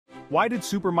Why did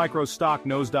Supermicro's stock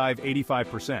nosedive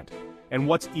 85%? And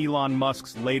what's Elon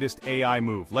Musk's latest AI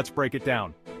move? Let's break it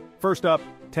down. First up,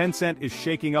 Tencent is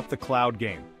shaking up the cloud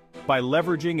game. By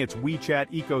leveraging its WeChat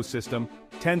ecosystem,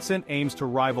 Tencent aims to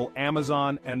rival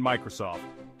Amazon and Microsoft.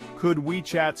 Could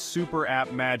WeChat's super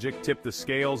app magic tip the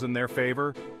scales in their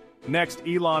favor? Next,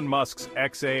 Elon Musk's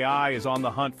xAI is on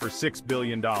the hunt for $6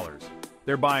 billion.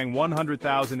 They're buying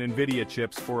 100,000 NVIDIA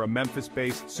chips for a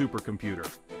Memphis-based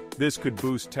supercomputer. This could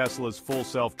boost Tesla's full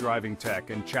self-driving tech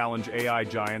and challenge AI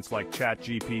giants like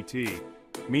ChatGPT.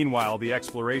 Meanwhile, the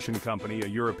exploration company, a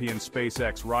European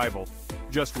SpaceX rival,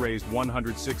 just raised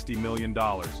 $160 million.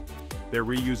 Their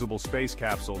reusable space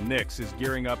capsule, Nix, is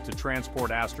gearing up to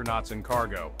transport astronauts and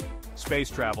cargo. Space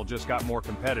travel just got more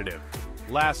competitive.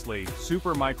 Lastly,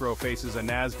 Supermicro faces a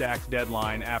NASDAQ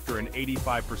deadline after an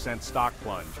 85% stock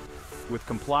plunge. With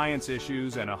compliance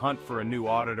issues and a hunt for a new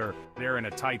auditor, they're in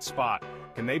a tight spot.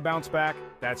 Can they bounce back?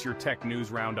 That's your tech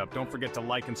news roundup. Don't forget to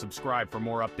like and subscribe for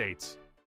more updates.